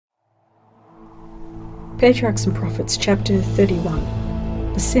Patriarchs and Prophets, chapter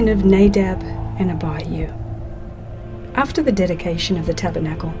 31. The sin of Nadab and Abihu. After the dedication of the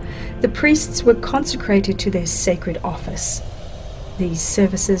tabernacle, the priests were consecrated to their sacred office. These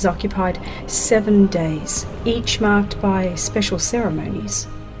services occupied 7 days, each marked by special ceremonies.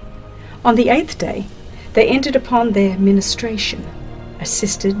 On the 8th day, they entered upon their ministration.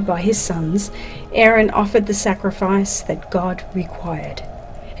 Assisted by his sons, Aaron offered the sacrifice that God required,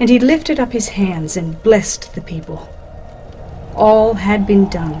 and he lifted up his hands and blessed the people. All had been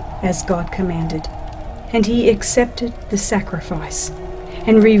done as God commanded, and he accepted the sacrifice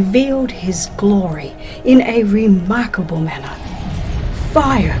and revealed his glory in a remarkable manner.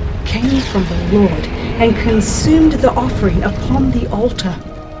 Fire came from the Lord and consumed the offering upon the altar.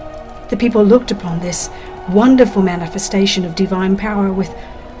 The people looked upon this wonderful manifestation of divine power with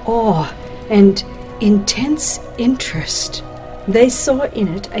awe and intense interest. They saw in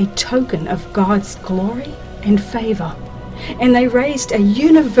it a token of God's glory and favor, and they raised a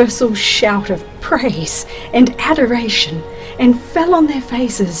universal shout of praise and adoration and fell on their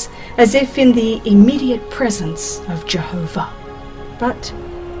faces as if in the immediate presence of Jehovah. But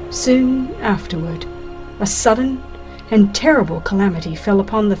soon afterward, a sudden and terrible calamity fell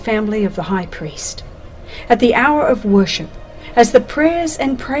upon the family of the high priest. At the hour of worship, as the prayers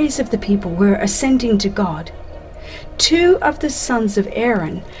and praise of the people were ascending to God, 2 of the sons of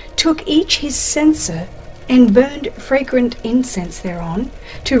Aaron took each his censer and burned fragrant incense thereon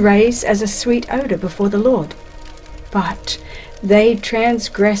to raise as a sweet odor before the Lord. But they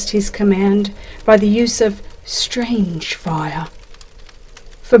transgressed his command by the use of strange fire.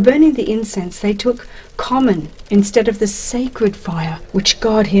 For burning the incense they took common instead of the sacred fire which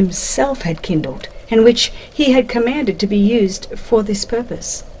God himself had kindled, and which he had commanded to be used for this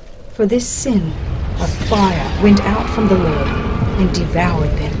purpose. For this sin, a fire went out from the Lord and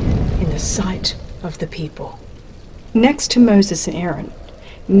devoured them in the sight of the people. Next to Moses and Aaron,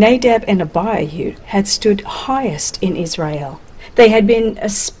 Nadab and Abihu had stood highest in Israel. They had been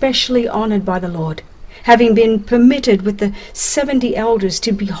especially honored by the Lord, having been permitted with the 70 elders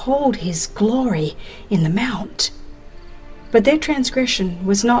to behold his glory in the mount. But their transgression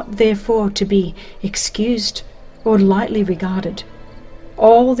was not therefore to be excused or lightly regarded.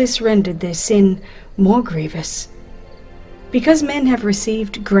 All this rendered their sin more grievous. Because men have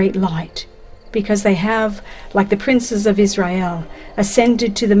received great light, because they have, like the princes of Israel,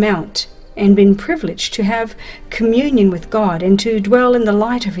 ascended to the mount and been privileged to have communion with God and to dwell in the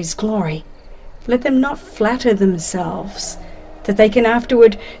light of his glory, let them not flatter themselves that they can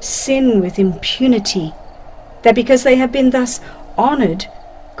afterward sin with impunity, that because they have been thus honored,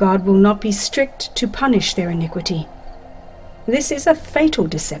 God will not be strict to punish their iniquity. This is a fatal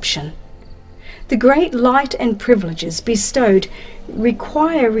deception. The great light and privileges bestowed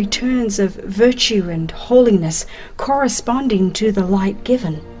require returns of virtue and holiness corresponding to the light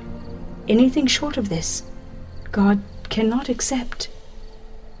given. Anything short of this, God cannot accept.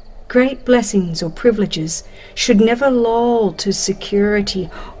 Great blessings or privileges should never lull to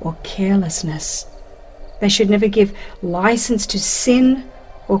security or carelessness. They should never give license to sin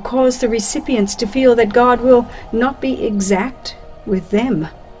or cause the recipients to feel that God will not be exact with them.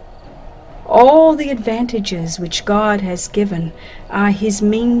 All the advantages which God has given are his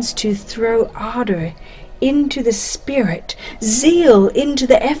means to throw ardor into the spirit, zeal into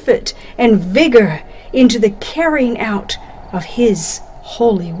the effort, and vigor into the carrying out of his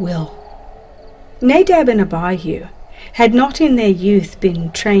holy will. Nadab and Abihu had not in their youth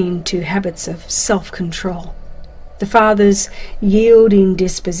been trained to habits of self-control. The father's yielding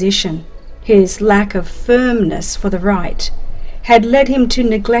disposition, his lack of firmness for the right, had led him to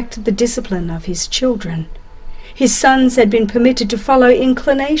neglect the discipline of his children. His sons had been permitted to follow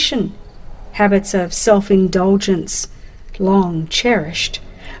inclination. Habits of self-indulgence, long cherished,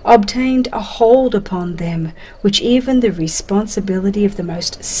 obtained a hold upon them which even the responsibility of the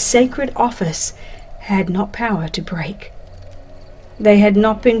most sacred office had not power to break. They had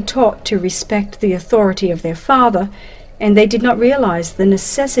not been taught to respect the authority of their father, and they did not realize the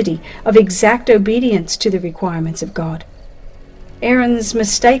necessity of exact obedience to the requirements of God. Aaron's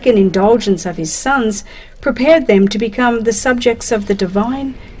mistaken indulgence of his sons prepared them to become the subjects of the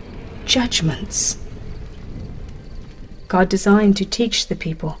divine judgments. God designed to teach the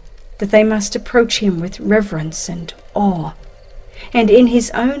people that they must approach him with reverence and awe, and in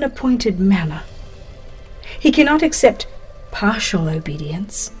his own appointed manner. He cannot accept partial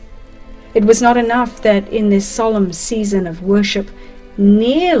obedience. It was not enough that in this solemn season of worship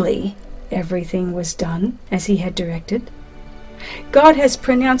nearly everything was done as he had directed. God has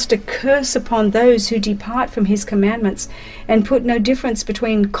pronounced a curse upon those who depart from his commandments and put no difference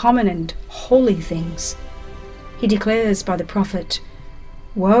between common and holy things. he declares by the prophet,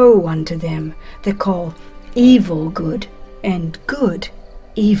 "Woe unto them that call evil good, and good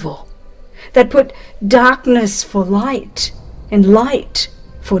evil, that put darkness for light, and light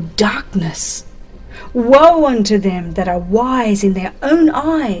for darkness. Woe unto them that are wise in their own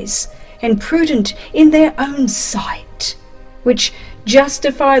eyes, and prudent in their own sight, which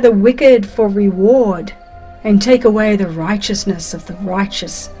justify the wicked for reward, and take away the righteousness of the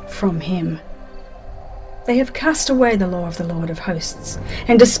righteous from him. They have cast away the law of the Lord of hosts,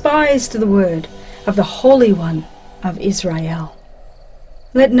 and despised the word of the Holy One of Israel.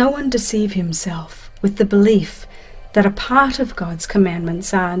 Let no one deceive himself with the belief that a part of God's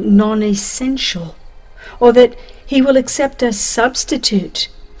commandments are non-essential, or that he will accept a substitute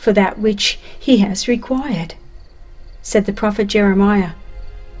for that which he has required. Said the prophet Jeremiah,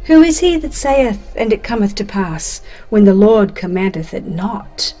 "Who is he that saith, and it cometh to pass, when the Lord commandeth it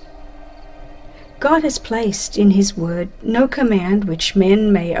not?" God has placed in his word no command which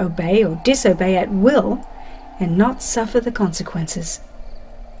men may obey or disobey at will, and not suffer the consequences.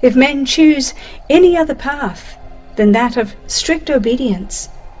 If men choose any other path than that of strict obedience,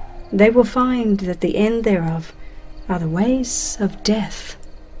 they will find that the end thereof are the ways of death.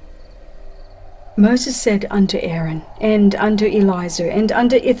 Moses said unto Aaron, and unto Eleazar, and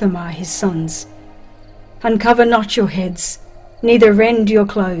unto Ithamar his sons, Uncover not your heads, neither rend your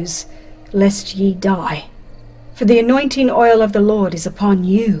clothes, lest ye die, for the anointing oil of the Lord is upon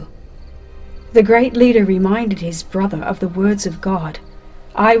you. The great leader reminded his brother of the words of God,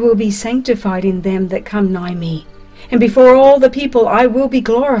 I will be sanctified in them that come nigh me, and before all the people I will be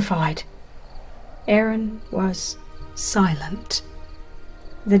glorified. Aaron was silent.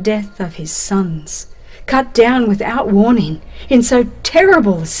 The death of his sons, cut down without warning in so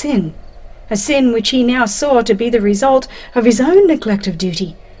terrible a sin which he now saw to be the result of his own neglect of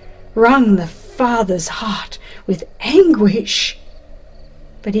duty, wrung the father's heart with anguish.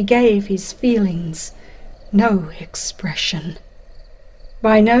 But he gave his feelings no expression.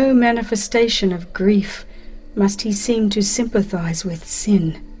 By no manifestation of grief must he seem to sympathize with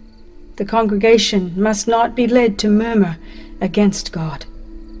sin. The congregation must not be led to murmur against God.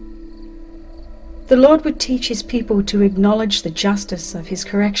 The Lord would teach his people to acknowledge the justice of his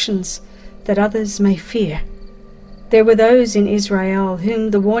corrections, that others may fear. There were those in Israel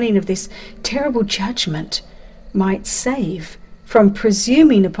whom the warning of this terrible judgment might save from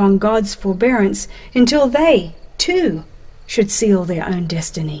presuming upon God's forbearance until they, too, should seal their own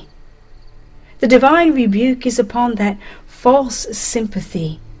destiny. The divine rebuke is upon that false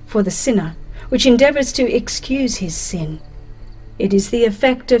sympathy for the sinner which endeavors to excuse his sin. It is the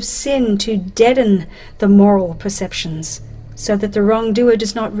effect of sin to deaden the moral perceptions, so that the wrongdoer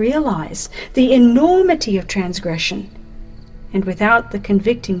does not realize the enormity of transgression, and without the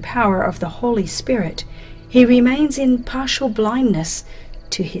convicting power of the Holy Spirit, he remains in partial blindness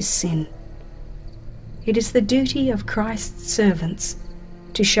to his sin. It is the duty of Christ's servants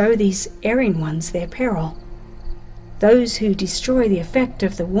to show these erring ones their peril. Those who destroy the effect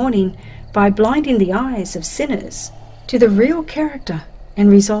of the warning by blinding the eyes of sinners to the real character and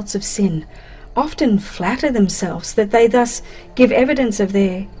results of sin often flatter themselves that they thus give evidence of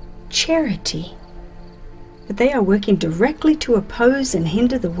their charity. But they are working directly to oppose and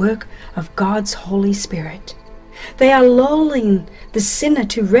hinder the work of God's Holy Spirit. They are lulling the sinner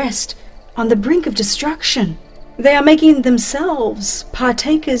to rest on the brink of destruction. They are making themselves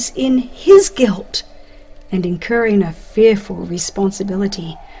partakers in his guilt and incurring a fearful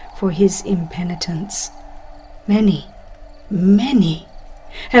responsibility for his impenitence. Many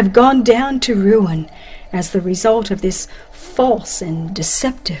have gone down to ruin as the result of this false and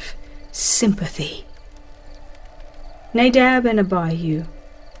deceptive sympathy. Nadab and Abihu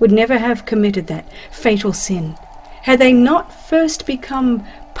would never have committed that fatal sin had they not first become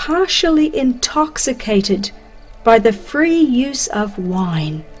partially intoxicated by the free use of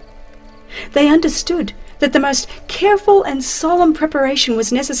wine. They understood that the most careful and solemn preparation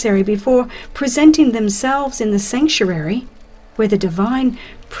was necessary before presenting themselves in the sanctuary where the divine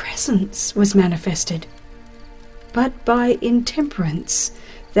presence was manifested. But by intemperance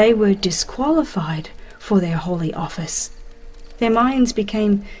they were disqualified for their holy office. Their minds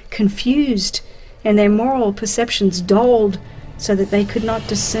became confused and their moral perceptions dulled, so that they could not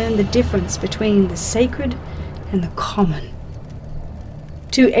discern the difference between the sacred and the common.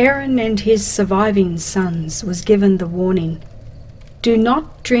 To Aaron and his surviving sons was given the warning, Do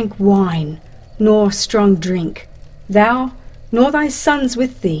not drink wine, nor strong drink, thou nor thy sons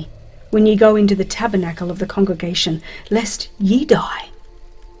with thee, when ye go into the tabernacle of the congregation, lest ye die.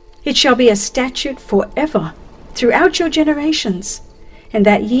 It shall be a statute forever throughout your generations, and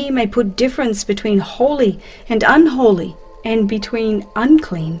that ye may put difference between holy and unholy, and between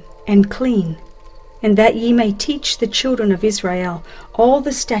unclean and clean, and that ye may teach the children of Israel all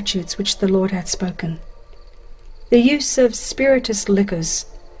the statutes which the Lord hath spoken. The use of spirituous liquors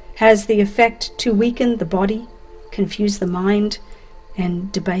has the effect to weaken the body, confuse the mind,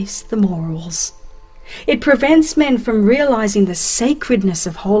 and debase the morals. It prevents men from realizing the sacredness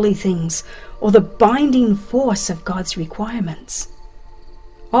of holy things or the binding force of God's requirements.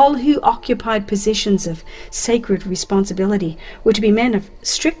 All who occupied positions of sacred responsibility were to be men of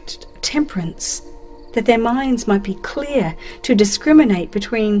strict temperance, that their minds might be clear to discriminate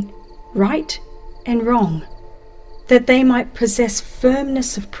between right and wrong, that they might possess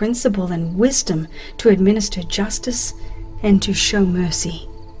firmness of principle and wisdom to administer justice and to show mercy.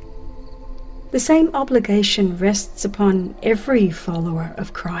 The same obligation rests upon every follower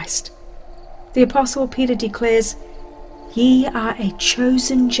of Christ. The Apostle Peter declares, "Ye are a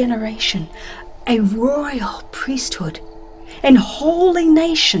chosen generation, a royal priesthood, an holy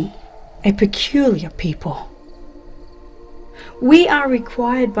nation, a peculiar people." We are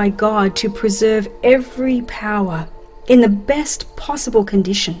required by God to preserve every power in the best possible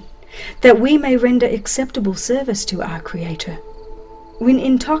condition, that we may render acceptable service to our Creator. When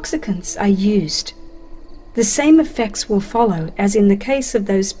intoxicants are used, the same effects will follow as in the case of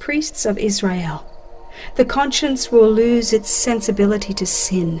those priests of Israel. The conscience will lose its sensibility to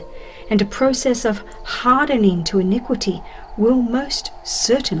sin, and a process of hardening to iniquity will most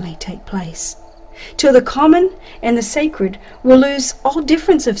certainly take place, till the common and the sacred will lose all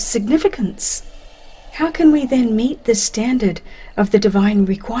difference of significance. How can we then meet the standard of the divine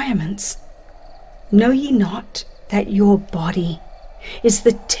requirements? Know ye not that your body is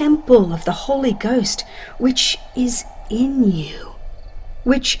the temple of the Holy Ghost, which is in you,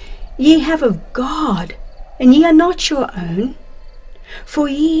 which ye have of God, and ye are not your own? For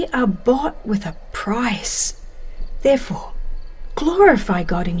ye are bought with a price. Therefore glorify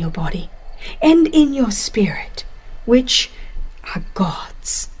God in your body and in your spirit, which are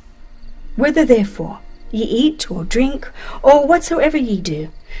God's. Whether therefore ye eat or drink, or whatsoever ye do,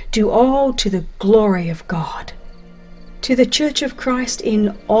 do all to the glory of God. To the Church of Christ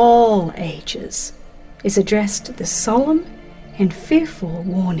in all ages is addressed the solemn and fearful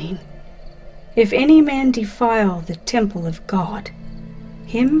warning, "If any man defile the temple of God,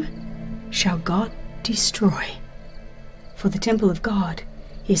 him shall God destroy. For the temple of God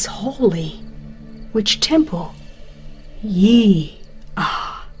is holy, which temple ye